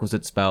all the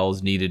requisite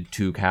spells needed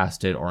to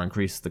cast it or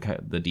increase the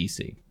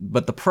DC.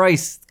 But the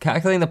price,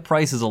 calculating the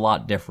price is a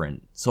lot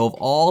different. So of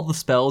all the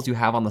spells you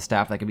have on the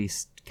staff that can be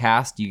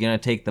cast, you're going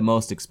to take the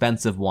most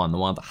expensive one, the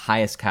one with the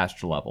highest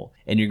caster level.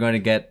 And you're going to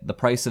get, the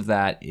price of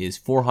that is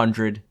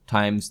 400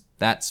 times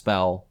that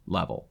spell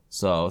level.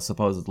 So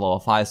suppose it's a level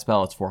 5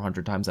 spell, it's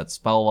 400 times that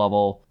spell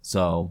level.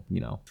 So,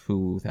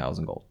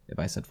 2,000 gold, if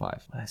I said 5.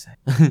 What did I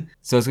say?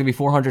 So it's going to be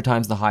 400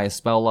 times the highest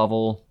spell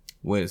level.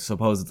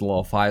 Suppose it's a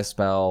level 5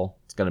 spell,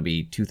 it's going to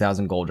be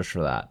 2,000 gold just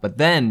for that. But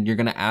then you're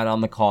going to add on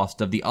the cost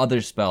of the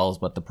other spells,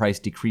 but the price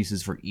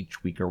decreases for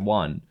each weaker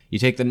one. You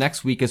take the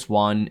next weakest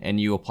one and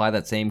you apply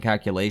that same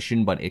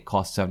calculation, but it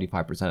costs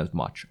 75% as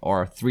much,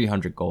 or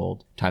 300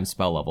 gold times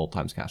spell level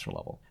times caster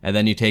level. And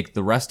then you take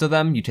the rest of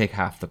them, you take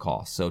half the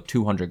cost. So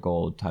 200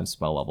 gold times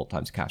spell level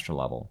times caster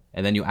level.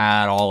 And then you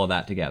add all of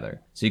that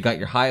together. So you got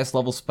your highest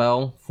level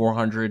spell,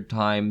 400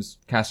 times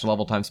caster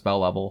level times spell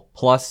level,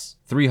 plus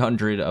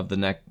 300 of the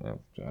next, god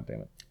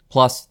damn it.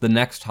 Plus the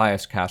next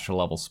highest caster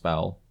level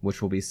spell, which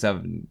will be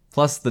 7,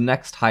 plus the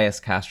next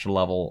highest caster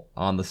level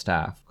on the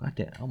staff. God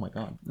damn, oh my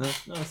god. No,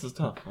 this is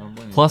tough.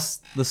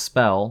 Plus the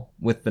spell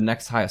with the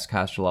next highest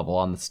caster level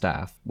on the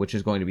staff, which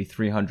is going to be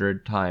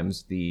 300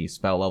 times the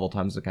spell level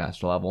times the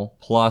caster level,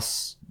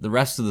 plus the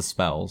rest of the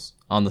spells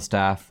on the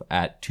staff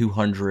at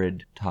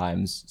 200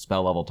 times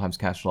spell level times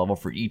caster level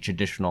for each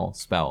additional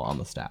spell on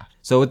the staff.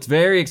 So it's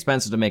very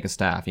expensive to make a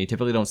staff, and you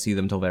typically don't see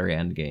them till very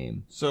end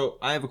game. So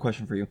I have a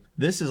question for you.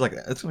 This is like,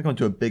 it's going to come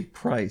to a big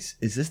price.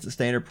 Is this the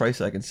standard price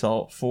that I can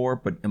sell it for,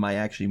 but am I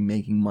actually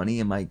making money?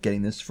 Am I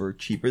getting this for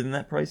cheaper than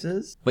that price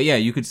is? But yeah,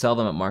 you could sell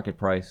them at market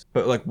price.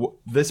 But like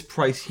this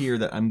price here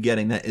that I'm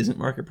getting, that isn't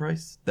market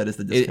price? That is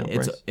the discount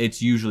price?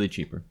 It's usually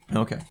cheaper.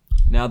 Okay.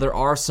 Now there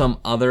are some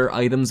other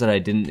items that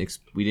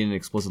we didn't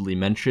explicitly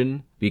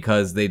mention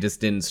because they just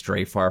didn't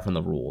stray far from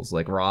the rules.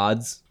 Like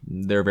rods,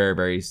 they're very,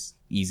 very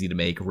easy to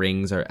make.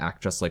 Rings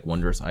act just like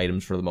wondrous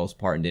items for the most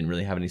part and didn't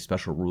really have any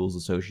special rules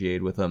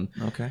associated with them.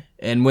 Okay.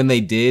 And when they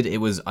did, it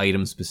was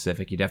item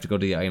specific. You'd have to go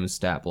to the item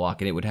stat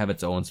block and it would have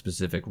its own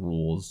specific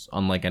rules,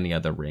 unlike any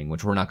other ring,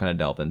 which we're not going to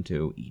delve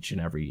into each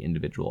and every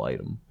individual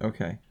item.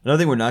 Okay. Another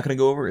thing we're not going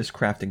to go over is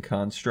crafting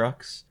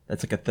constructs.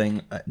 That's like a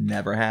thing that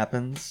never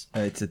happens.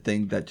 It's a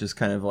thing that just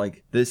kind of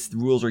like, this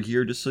rules are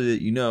here just so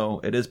that you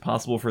know it is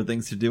possible for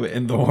things to do it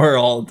in the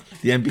world.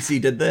 The NPC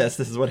did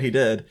this is what he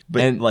did.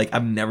 But like,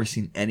 I've never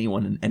seen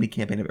anyone in any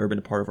campaign I've ever been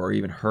a part of or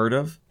even heard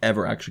of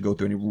ever actually go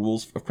through any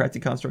rules of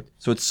crafting construct.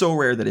 So it's so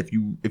rare that if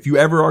you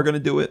ever are going to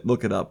do it,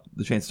 look it up.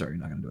 The chances are you're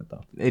not going to do it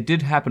though. It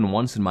did happen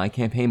once in my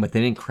campaign, but they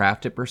didn't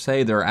craft it per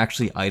se. There are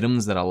actually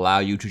items that allow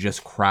you to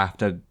just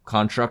craft a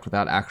construct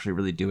without actually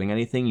really doing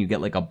anything. You get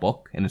like a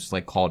book and it's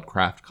like called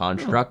Craft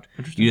Construct.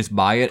 Oh, you just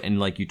buy it and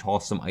like you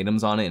toss some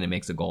items on it and it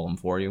makes a golem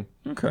for you.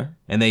 Okay.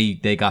 And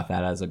they got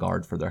that as a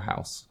guard for their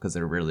house because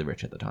they're really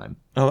rich at the time.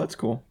 Oh, that's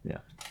cool. Yeah.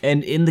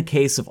 And in the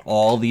case of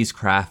all these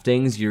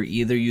craftings, you're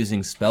either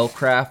using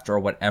spellcraft or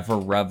whatever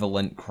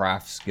relevant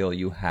craft skill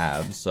you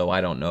have. So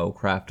I don't know,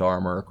 craft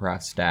armor,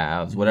 craft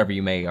staves, whatever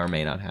you may or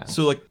may not have.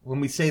 So like when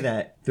we say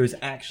that, there's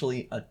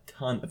actually a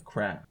ton of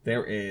craft.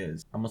 There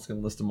is, I'm just going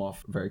to list them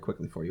off very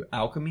quickly for you.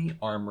 Alchemy,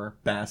 armor,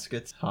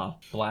 baskets,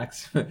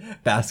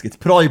 baskets.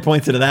 Put all your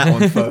points into that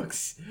one,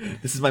 folks.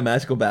 This is my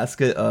magical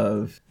basket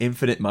of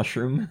infinite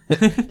mushroom.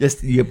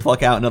 Just you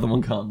pluck out, another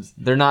one comes.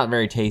 They're not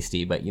very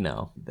tasty, but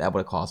that would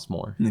have cost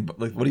more.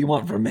 Like, what do you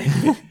want from me?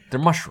 They're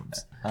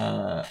mushrooms.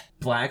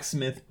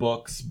 Blacksmith,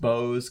 books,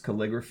 bows,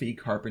 calligraphy,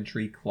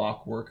 carpentry,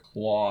 clockwork,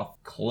 cloth,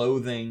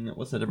 clothing.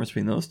 What's the difference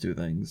between those two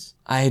things?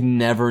 I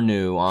never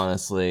knew,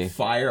 honestly.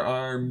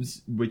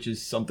 Firearms, which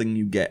is something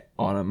you get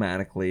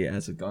automatically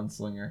as a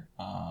gunslinger.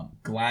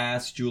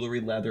 Glass,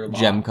 jewelry, leather, locks,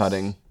 gem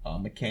cutting.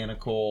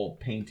 Mechanical,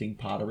 painting,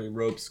 pottery,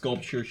 rope,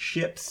 sculpture,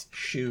 ships,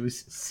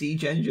 shoes,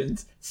 siege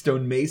engines,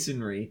 stone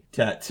masonry,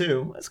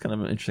 tattoo. That's kind of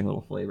an interesting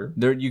little flavor.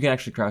 You can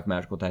actually craft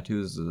magical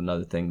tattoos. Is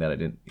another thing that I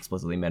didn't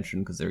explicitly mention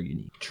because they're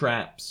unique.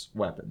 Traps,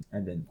 weapons,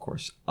 and then of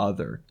course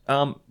other.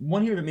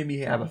 One here that made me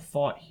have a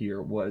thought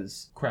here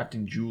was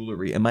crafting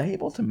jewelry. Am I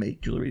able to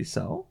make jewelry to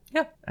sell?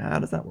 Yeah. How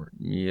does that work?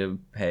 You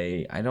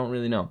pay. I don't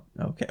really know.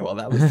 Okay, well,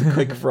 that was the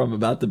quick from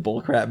about to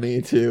bullcrap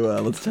me to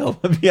let's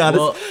be honest.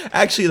 Well,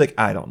 actually, like,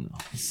 I don't know.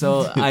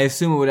 So I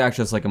assume it would act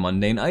just like a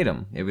mundane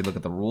item. If we look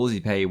at the rules,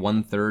 you pay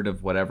 1/3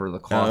 of whatever the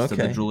cost of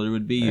the jewelry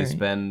would be. You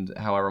spend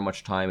however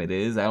much time it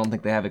is. I don't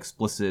think they have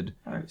explicit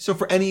So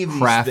for any of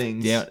craft. these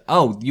things, Yeah.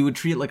 Oh, you would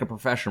treat it like a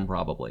profession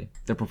probably.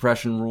 The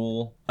profession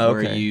rule,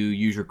 where you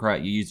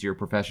use your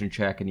profession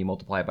check and you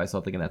multiply it by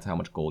something, and that's how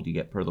much gold you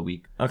get per the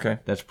week. Okay.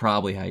 That's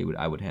probably how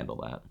I would handle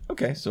that.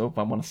 Okay, so if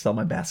I want to sell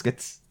my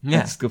baskets, Yeah.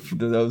 let's go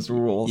through those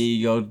rules.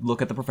 You go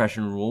look at the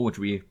profession rule, which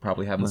we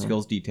probably have in the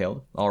skills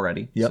detailed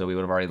already. Yep. So we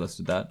would have already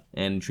listed that,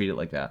 and treat it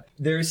like that.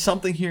 There's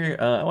something here,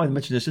 I want to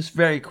mention this just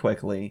very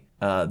quickly.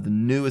 The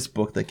newest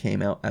book that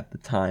came out at the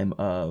time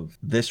of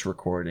this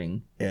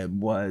recording, it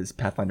was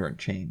Pathfinder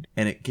Unchained,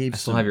 and it gave I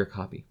still have your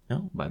copy.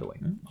 Oh, by the way.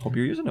 Hope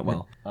you're using it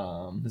well.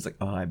 It's like,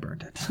 I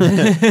burned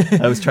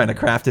it. I was trying to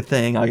craft a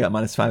thing. I got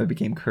 -5. It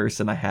became cursed,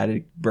 and I had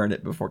to burn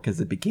it before because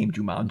it became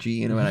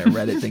Jumanji. And when I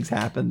read it, things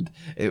happened.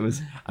 It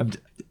was.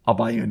 I'll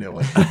buy you a new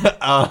one.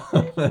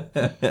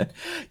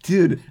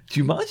 Dude,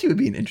 Jumanji would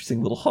be an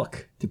interesting little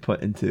hook to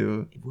put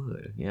into. It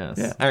would, yes.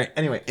 Yeah. All right.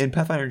 Anyway, in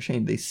Pathfinder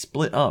Unchained, they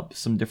split up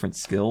some different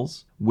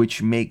skills,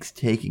 which makes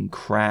taking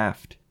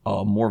craft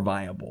more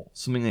viable.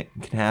 Something that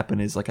can happen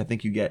is, like, I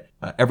think you get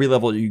every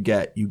level you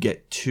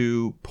get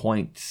 2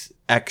 points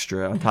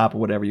extra on top of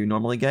whatever you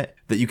normally get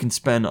that you can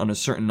spend on a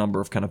certain number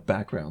of kind of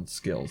background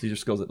skills. These are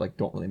skills that like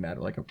don't really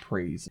matter, like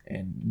appraise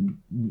and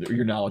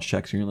your knowledge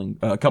checks,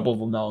 a couple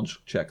of knowledge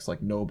checks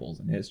like nobles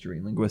and history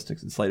and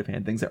linguistics and sleight of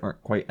hand, things that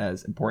aren't quite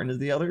as important as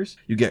the others.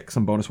 You get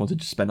some bonus ones that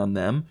you spend on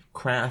them.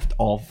 Craft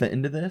all fit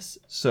into this.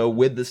 So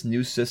with this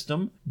new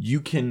system,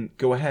 you can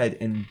go ahead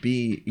and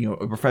be,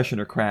 a profession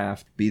or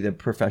craft, be the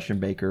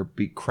profession baker,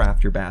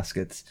 craft your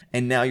baskets,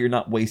 and now you're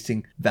not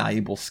wasting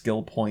valuable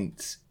skill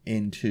points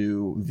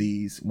into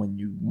these when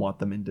you want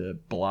them into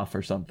bluff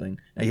or something.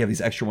 Now you have these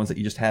extra ones that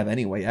you just have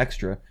anyway,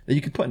 extra, that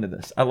you could put into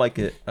this. I like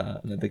it, and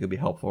I think it'd be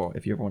helpful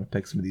if you ever want to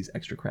pick some of these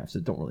extra crafts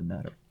that don't really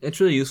matter. It's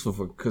really useful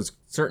because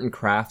certain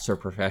crafts or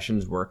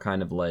professions were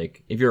kind of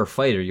like, if you're a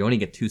fighter, you only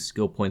get 2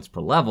 skill points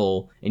per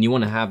level, and you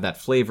want to have that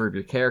flavor of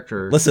your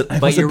character. Listen, I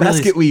was a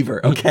basket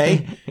weaver,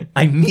 okay?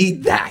 I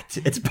need that.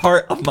 It's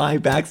part of my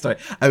backstory.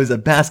 I was a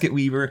basket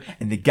weaver,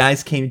 and the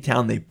guys came to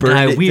town, they burned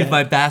it I weaved down.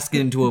 my basket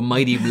into a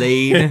mighty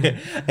blade.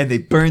 And they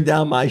burned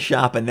down my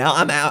shop, and now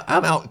I'm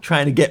out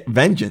trying to get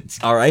vengeance,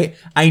 all right?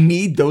 I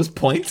need those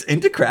points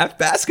into craft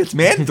baskets,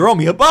 man. Throw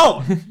me a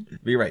bone.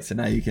 But you're right, so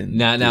now you can...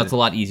 Now it's a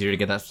lot easier to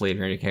get that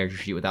flavor in your character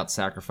sheet without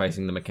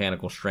sacrificing the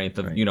mechanical strength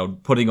of,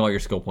 putting all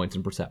your skill points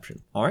in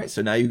perception. All right,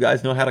 so now you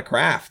guys know how to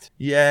craft.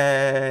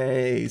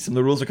 Yay! Some of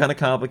the rules are kind of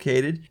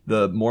complicated.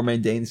 The more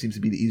mundane seems to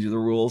be the easier the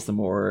rules, the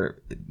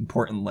more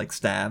important, like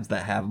stabs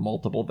that have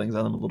multiple things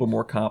on them, a little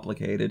more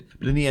complicated.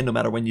 But in the end, no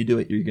matter when you do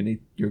it,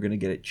 you're gonna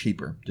get it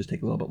cheaper. Just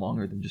take a little bit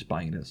longer than just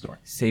buying it in a store.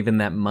 Saving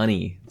that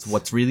money. It's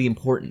what's really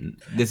important.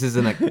 This is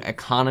an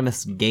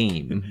economist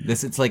game.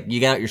 It's like you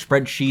get out your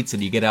spreadsheets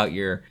and you get out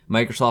your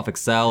Microsoft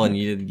Excel and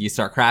you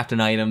start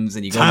crafting items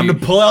and you go Time to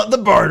pull out the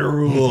barter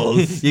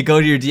rules. You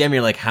go to your DM,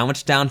 you're like, how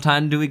much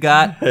downtime do we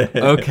got?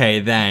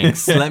 Okay,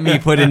 thanks. Let me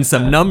put in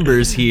some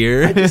numbers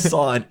here. I just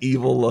saw an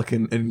evil look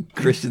in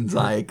Christian's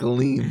eye. It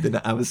gleamed, and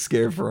I was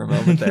scared for a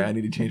moment there. I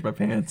need to change my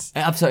pants.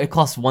 I'm sorry, it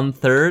costs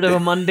 1/3 of a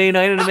mundane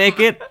item to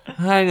make it?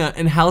 Hang on,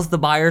 and how's the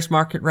buyer's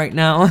market right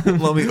now?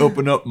 Let me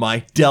open up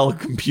my Dell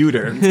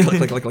computer. Click,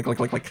 click, click, click,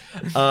 click, click.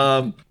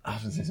 I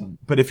was gonna say something.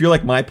 But if you're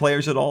like my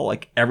players at all,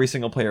 like every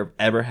single player I've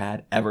ever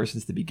had, ever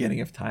since the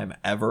beginning of time,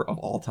 ever, of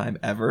all time,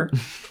 ever,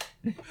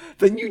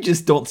 then you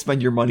just don't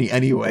spend your money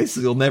anyway, so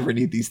you'll never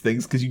need these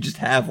things because you just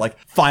have like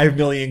 5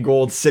 million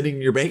gold sitting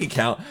in your bank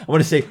account. I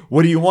want to say,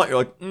 what do you want? You're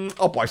like,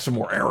 I'll buy some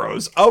more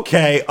arrows.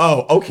 Okay.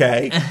 Oh,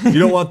 okay. You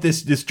don't want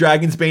this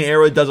Dragon's Bane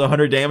arrow that does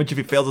 100 damage if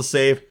he fails to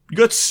save. You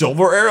got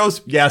silver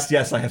arrows? Yes,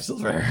 I have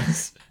silver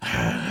arrows.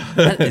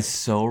 That is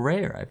so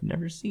rare. I've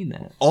never seen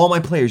that. All my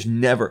players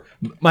never.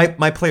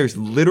 My players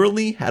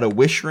literally had a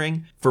wish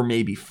ring for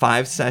maybe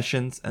 5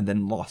 sessions and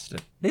then lost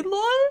it. They lost?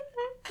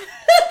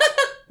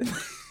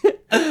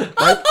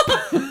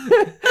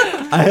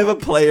 I have a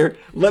player.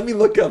 Let me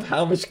look up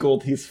how much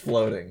gold he's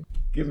floating.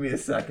 Give me a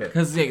second.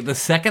 Because the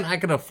second I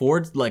can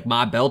afford like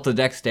my belt of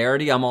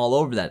dexterity, I'm all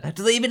over that.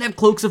 Do they even have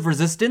cloaks of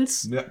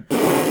resistance? Yeah.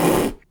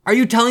 Are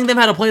you telling them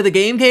how to play the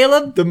game,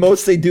 Caleb? The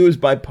most they do is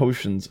buy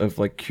potions of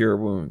like cure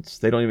wounds.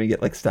 They don't even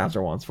get like stabs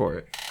or wands for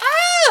it.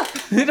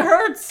 It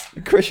hurts.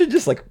 Christian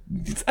just like,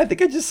 I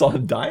think I just saw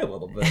him die a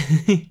little bit.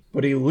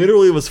 But he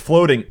literally was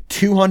floating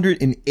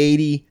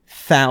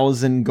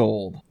 280,000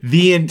 gold.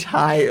 The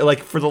entire,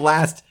 like for the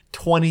last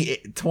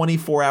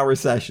 24-hour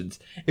sessions.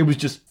 It was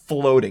just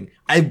floating.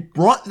 I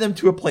brought them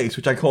to a place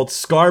which I called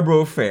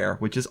Scarborough Fair,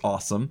 which is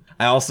awesome.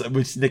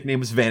 Which nickname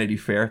was Vanity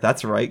Fair.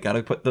 That's right. Got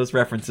to put those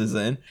references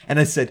in. And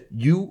I said,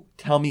 you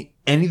tell me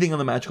anything on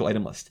the magical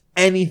item list.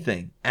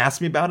 Anything.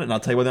 Ask me about it, and I'll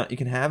tell you whether or not you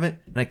can have it.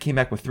 And I came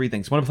back with 3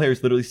 things. One of the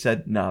players literally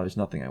said, no, there's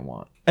nothing I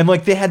want. And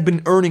like, they had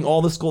been earning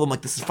all this gold. I'm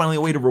like, this is finally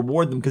a way to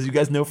reward them, because you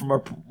guys know from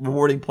our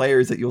rewarding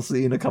players that you'll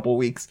see in a couple of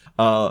weeks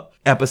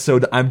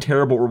episode, I'm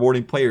terrible at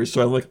rewarding players.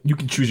 So I'm like, you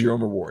can choose your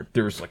own reward.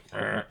 There's like,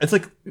 it's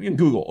like in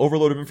Google,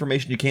 overload of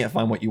information, you can't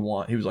find what you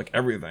want. He was like,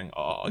 everything.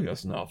 Oh, I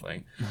guess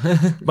nothing.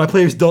 My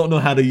players don't know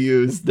how to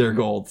use their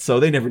gold, so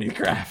they never need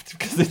craft,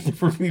 because they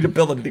never need to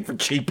build anything for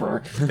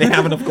cheaper. They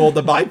have enough gold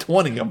to buy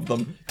 20 of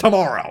them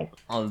tomorrow.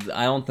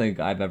 I don't think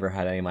I've ever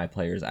had any of my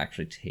players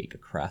actually take a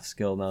craft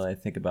skill, now that I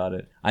think about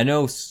it. I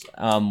know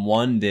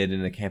one did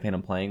in the campaign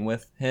I'm playing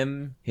with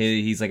him.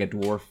 He's like a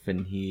dwarf,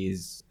 and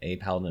he's a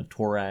paladin of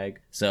Torag.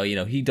 So,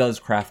 he does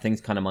craft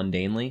things kind of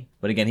mundanely.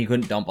 But again, he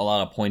couldn't dump a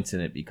lot of points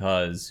in it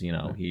because,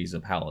 he's a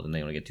paladin.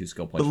 They only get 2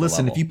 skill points. But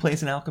listen, per level. if you play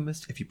as an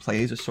alchemist, if you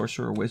play as a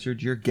sorcerer or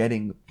wizard, you're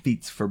getting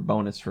feats for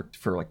bonus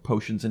for like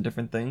potions and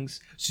different things.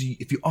 So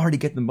if you already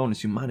get them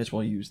bonus, you might as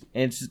well use them.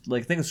 And it's just,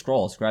 like, think of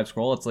Scroll. Scribe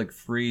Scroll, it's like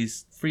free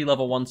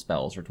level 1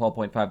 spells or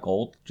 12.5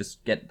 gold.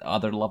 Just get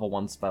other level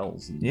 1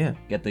 spells and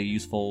get the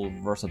useful,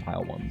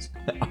 versatile ones.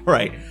 All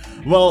right.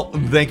 Well,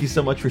 thank you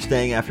so much for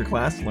staying after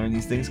class to learn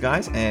these things,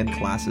 guys, and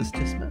class is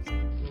dismissed.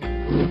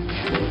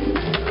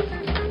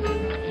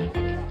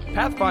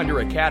 Pathfinder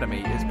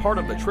Academy is part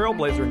of the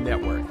Trailblazer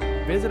Network.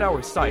 Visit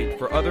our site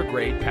for other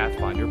great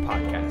Pathfinder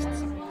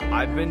podcasts.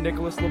 I've been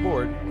Nicholas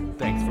Laborde.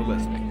 Thanks for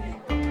listening.